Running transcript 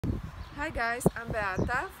Hi guys, I'm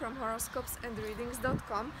Beata from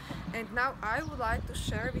horoscopesandreadings.com, and now I would like to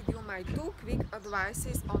share with you my 2 quick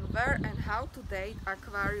advices on where and how to date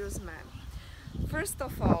Aquarius man. First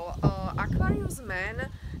of all, Aquarius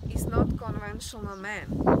man is not conventional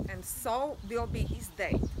man, and so will be his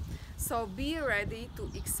date. So be ready to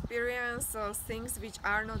experience things which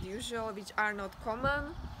are not usual, which are not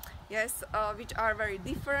common, yes, which are very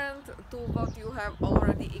different to what you have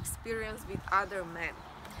already experienced with other men.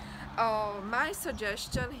 My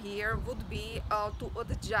suggestion here would be to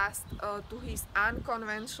adjust to his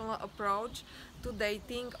unconventional approach to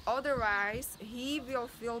dating, otherwise he will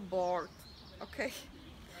feel bored. Okay,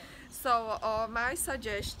 so my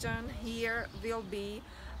suggestion here will be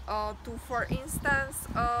to, for instance,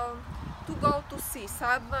 to go to see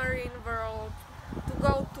Submarine World, to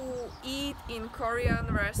go to eat in Korean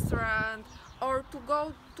restaurant, or to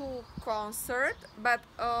go to concert but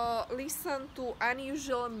listen to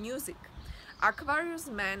unusual music. Aquarius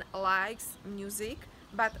man likes music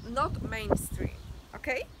but not mainstream.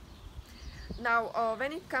 Okay, now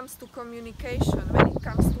when it comes to communication, when it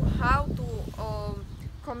comes to how to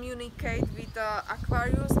communicate with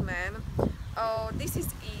Aquarius man, this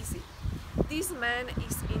is easy. This man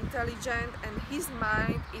is intelligent and his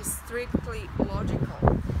mind is strictly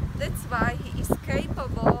logical. That's why he is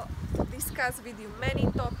capable to discuss with you many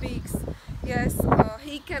topics. Yes,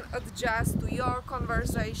 he can adjust to your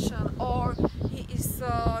conversation, or he is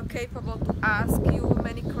capable to ask you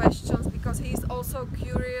many questions because he is also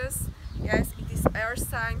curious. Yes, it is air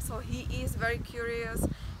sign, so he is very curious.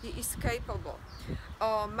 He is capable.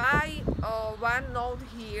 My one note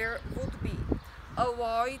here would be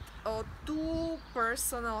avoid too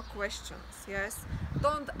personal questions. Yes,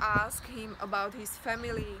 don't ask him about his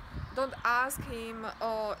family, don't ask him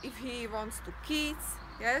if he wants to kids,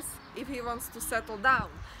 yes, if he wants to settle down,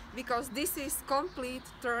 because this is complete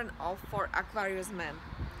turn off for Aquarius man.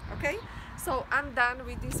 Okay, so I'm done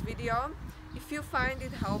with this video. If you find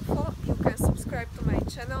it helpful, you can subscribe to my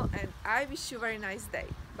channel, and I wish you a very nice day.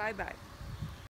 Bye bye.